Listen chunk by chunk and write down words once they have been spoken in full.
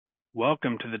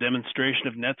Welcome to the demonstration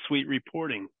of NetSuite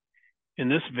reporting. In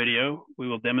this video, we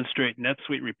will demonstrate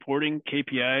NetSuite reporting,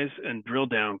 KPIs, and drill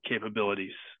down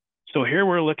capabilities. So here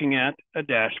we're looking at a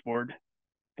dashboard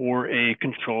for a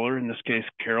controller, in this case,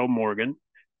 Carol Morgan,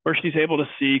 where she's able to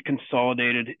see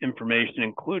consolidated information,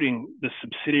 including the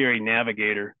subsidiary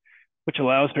navigator, which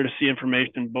allows her to see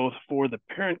information both for the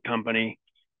parent company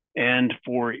and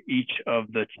for each of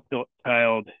the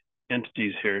child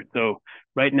entities here. So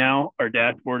right now, our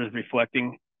dashboard is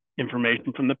reflecting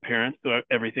information from the parent, so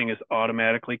everything is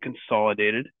automatically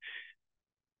consolidated.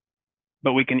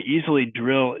 But we can easily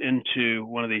drill into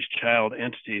one of these child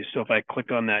entities. So if I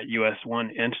click on that US1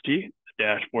 entity, the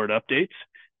dashboard updates,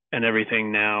 and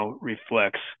everything now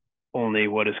reflects only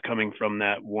what is coming from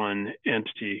that one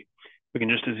entity. We can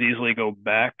just as easily go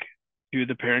back to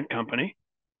the parent company.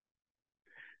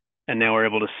 And now we're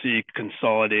able to see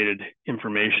consolidated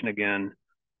information again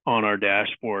on our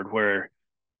dashboard, where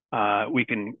we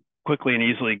can quickly and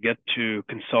easily get to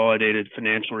consolidated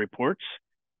financial reports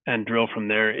and drill from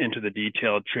there into the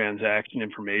detailed transaction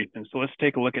information. So let's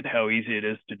take a look at how easy it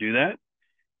is to do that.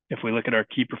 If we look at our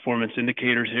key performance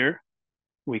indicators here,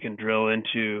 we can drill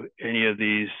into any of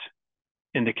these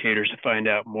indicators to find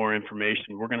out more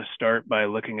information. We're going to start by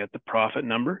looking at the profit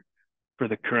number for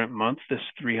the current month, this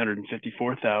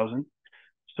 354,000.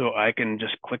 So I can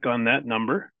just click on that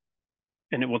number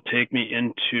and it will take me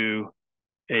into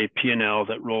a P&L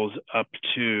that rolls up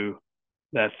to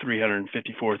that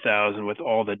 354,000 with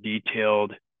all the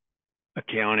detailed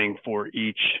accounting for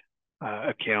each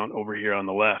account over here on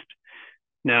the left.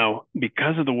 Now,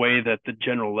 because of the way that the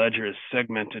general ledger is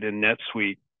segmented in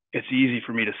NetSuite, it's easy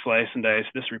for me to slice and dice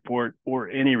this report or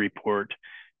any report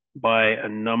by a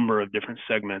number of different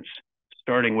segments,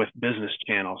 starting with business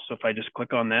channels. So if I just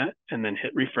click on that and then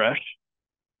hit refresh,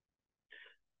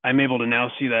 I'm able to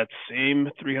now see that same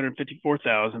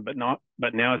 354,000, but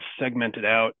now it's segmented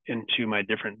out into my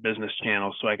different business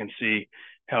channels. So I can see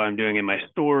how I'm doing in my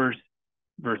stores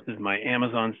versus my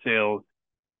Amazon sales,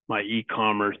 my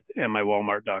e-commerce, and my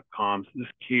Walmart.com. So this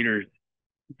caters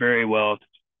very well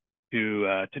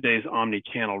to today's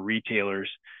omni-channel retailers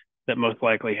that most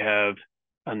likely have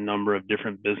a number of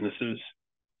different businesses.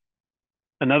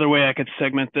 Another way I could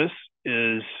segment this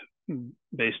is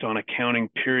based on accounting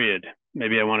period.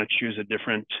 Maybe I want to choose a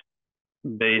different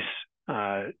base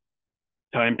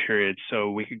time period.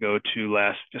 So we could go to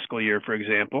last fiscal year, for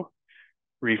example,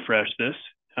 refresh this.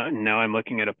 Now I'm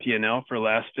looking at a P&L for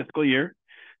last fiscal year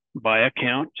by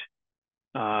account.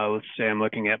 Let's say I'm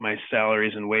looking at my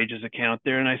salaries and wages account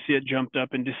there, and I see it jumped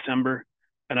up in December,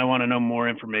 and I want to know more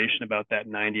information about that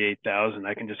 98,000.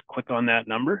 I can just click on that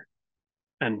number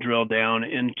and drill down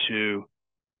into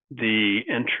the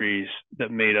entries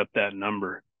that made up that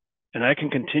number. And I can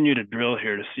continue to drill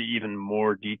here to see even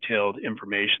more detailed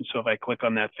information. So if I click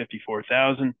on that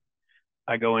 54,000,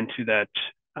 I go into that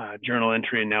journal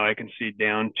entry, and now I can see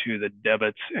down to the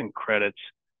debits and credits,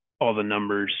 all the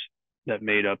numbers that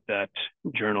made up that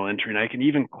journal entry. And I can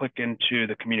even click into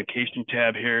the communication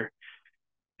tab here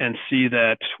and see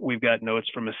that we've got notes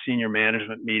from a senior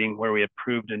management meeting where we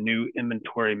approved a new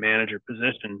inventory manager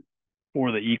position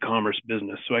for the e-commerce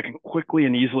business. So I can quickly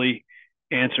and easily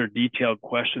answer detailed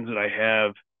questions that I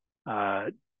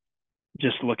have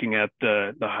just looking at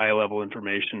the high level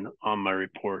information on my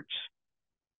reports.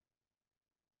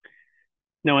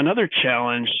 Now, another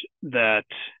challenge that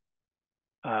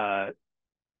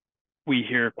we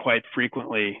hear quite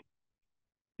frequently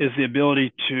is the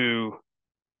ability to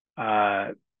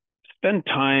spend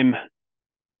time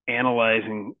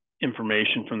analyzing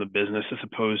information from the business as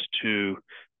opposed to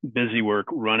busy work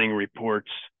running reports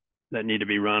that need to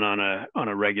be run on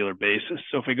a regular basis.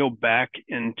 So if we go back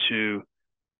into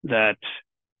that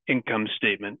income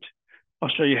statement, I'll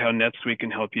show you how NetSuite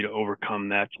can help you to overcome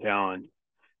that challenge.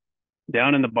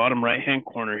 Down in the bottom right-hand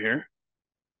corner here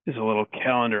is a little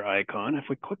calendar icon. If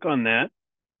we click on that,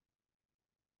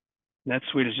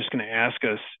 NetSuite is just going to ask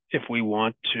us if we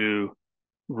want to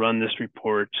run this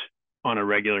report on a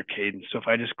regular cadence. So if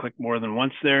I just click more than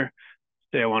once there,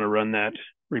 say I want to run that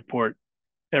report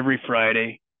every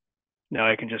Friday, now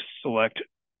I can just select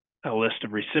a list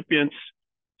of recipients,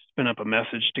 spin up a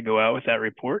message to go out with that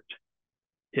report,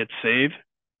 hit save,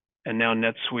 and now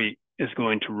NetSuite is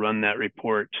going to run that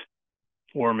report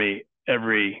for me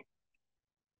every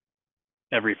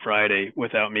Friday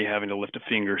without me having to lift a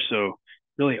finger. So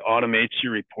really automates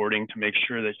your reporting to make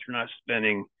sure that you're not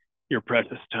spending your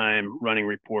precious time running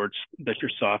reports that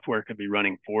your software could be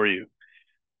running for you.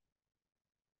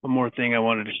 One more thing I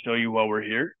wanted to show you while we're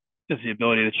here is the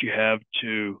ability that you have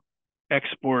to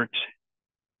export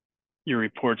your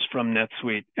reports from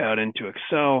NetSuite out into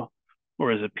Excel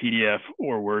or as a PDF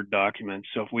or Word document.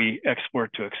 So if we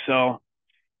export to Excel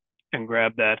and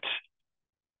grab that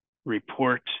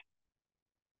report,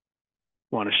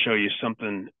 I want to show you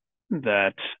something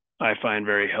that I find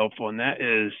very helpful, and that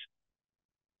is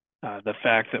the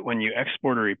fact that when you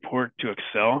export a report to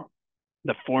Excel,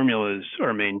 the formulas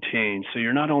are maintained. So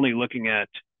you're not only looking at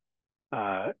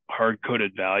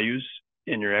hard-coded values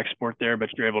in your export there, but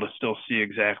you're able to still see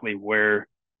exactly where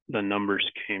the numbers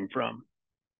came from.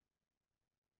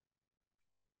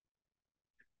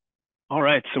 All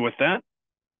right, so with that,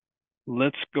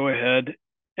 let's go ahead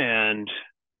and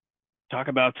talk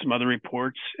about some other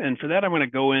reports. And for that, I'm going to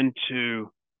go into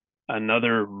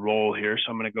another role here. So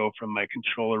I'm going to go from my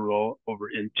controller role over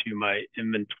into my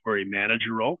inventory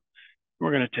manager role.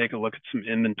 We're going to take a look at some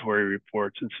inventory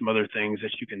reports and some other things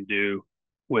that you can do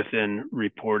within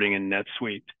reporting in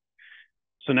NetSuite.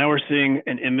 So now we're seeing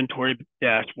an inventory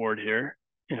dashboard here.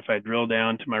 And if I drill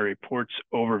down to my reports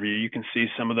overview, you can see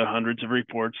some of the hundreds of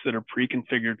reports that are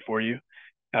pre-configured for you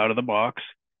out of the box.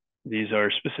 These are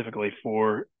specifically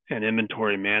for an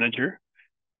inventory manager.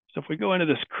 So if we go into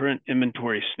this current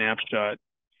inventory snapshot,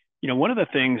 one of the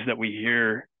things that we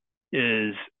hear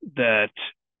is that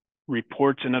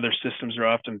reports in other systems are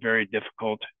often very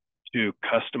difficult to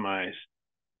customize.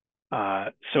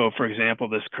 So for example,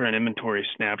 this current inventory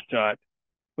snapshot,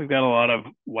 we've got a lot of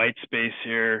white space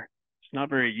here. It's not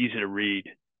very easy to read,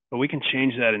 but we can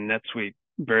change that in NetSuite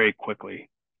very quickly.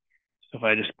 So if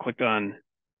I just click on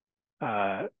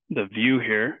the view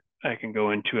here, I can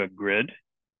go into a grid,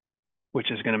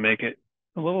 which is going to make it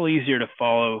a little easier to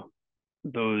follow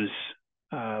those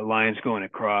lines going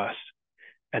across.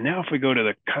 And now if we go to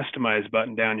the customize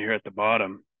button down here at the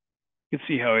bottom, you can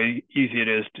see how easy it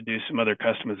is to do some other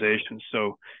customizations.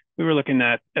 So we were looking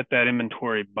at that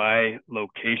inventory by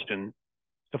location.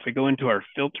 So if we go into our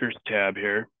filters tab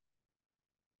here,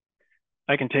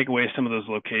 I can take away some of those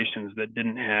locations that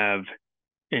didn't have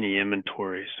any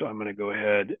inventory. So I'm going to go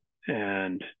ahead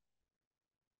and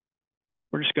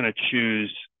we're just going to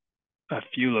choose a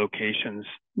few locations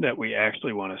that we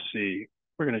actually want to see.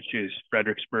 We're going to choose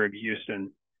Fredericksburg,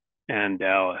 Houston, and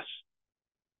Dallas.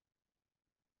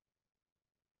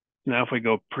 Now, if we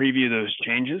go preview those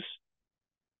changes,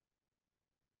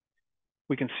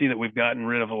 we can see that we've gotten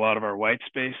rid of a lot of our white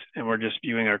space, and we're just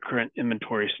viewing our current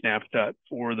inventory snapshot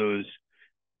for those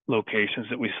locations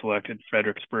that we selected,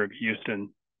 Fredericksburg,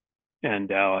 Houston, and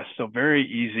Dallas. So very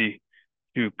easy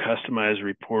to customize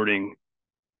reporting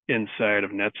inside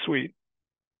of NetSuite.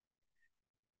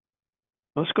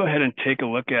 Let's go ahead and take a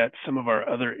look at some of our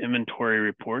other inventory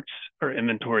reports, or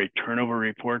inventory turnover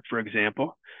report, for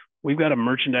example. We've got a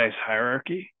merchandise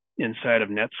hierarchy inside of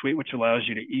NetSuite, which allows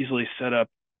you to easily set up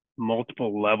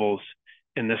multiple levels.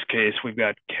 In this case, we've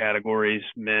got categories,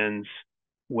 men's,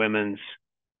 women's,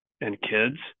 and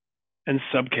kids, and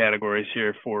subcategories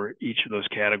here for each of those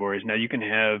categories. Now you can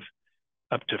have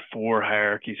up to 4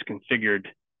 hierarchies configured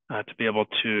to be able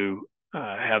to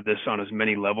have this on as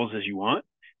many levels as you want.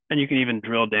 And you can even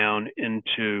drill down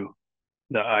into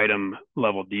the item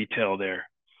level detail there.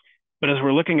 But as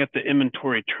we're looking at the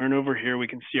inventory turnover here, we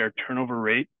can see our turnover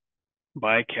rate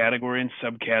by category and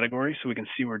subcategory. So we can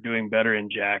see we're doing better in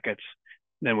jackets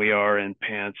than we are in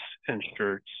pants and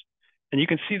shirts. And you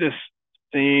can see this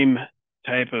same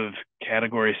type of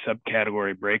category,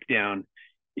 subcategory breakdown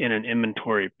in an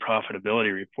inventory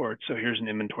profitability report. So here's an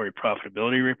inventory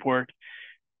profitability report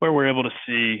where we're able to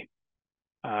see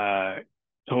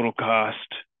total cost,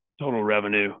 total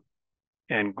revenue,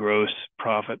 and gross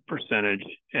profit percentage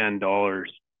and dollars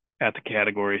at the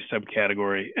category,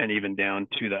 subcategory, and even down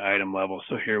to the item level.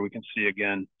 So here we can see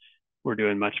again, we're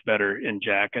doing much better in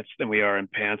jackets than we are in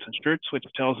pants and shirts, which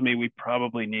tells me we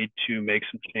probably need to make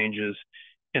some changes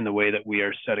in the way that we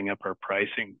are setting up our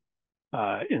pricing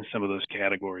in some of those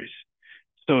categories.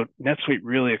 So NetSuite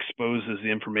really exposes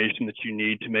the information that you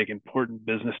need to make important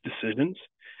business decisions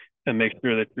and make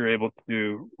sure that you're able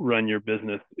to run your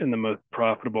business in the most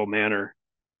profitable manner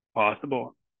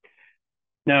possible.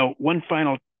 Now, one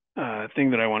final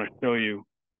thing that I want to show you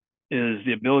is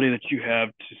the ability that you have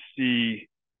to see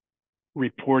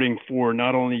reporting for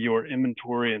not only your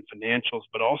inventory and financials,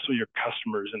 but also your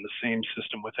customers in the same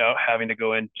system without having to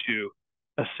go into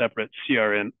a separate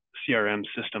CRM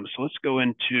system. So let's go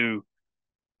into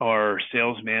our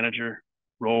sales manager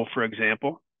role, for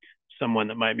example, someone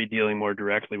that might be dealing more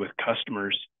directly with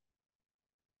customers.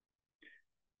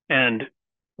 And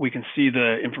we can see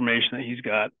the information that he's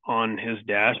got on his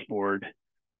dashboard,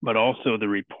 but also the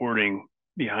reporting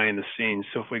behind the scenes.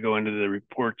 So if we go into the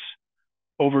reports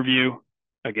overview,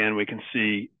 again, we can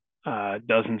see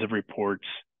dozens of reports,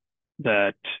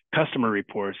 that customer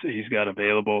reports that he's got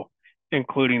available.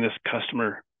 including this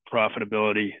customer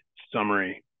profitability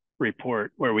summary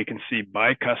report, where we can see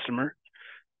by customer,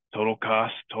 total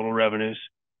costs, total revenues,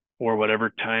 or whatever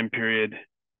time period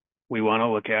we want to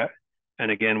look at. And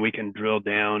again, we can drill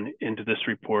down into this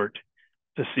report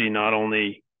to see not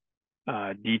only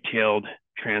detailed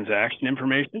transaction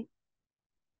information,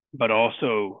 but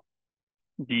also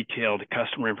detailed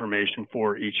customer information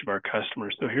for each of our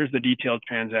customers. So here's the detailed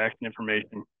transaction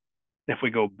information. If we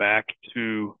go back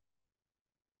to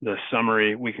the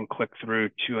summary, we can click through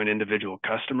to an individual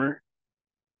customer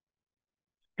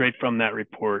straight from that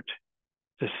report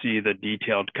to see the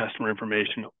detailed customer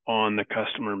information on the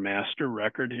customer master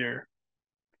record here.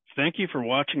 Thank you for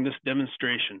watching this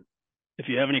demonstration. If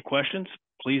you have any questions,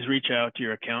 please reach out to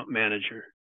your account manager.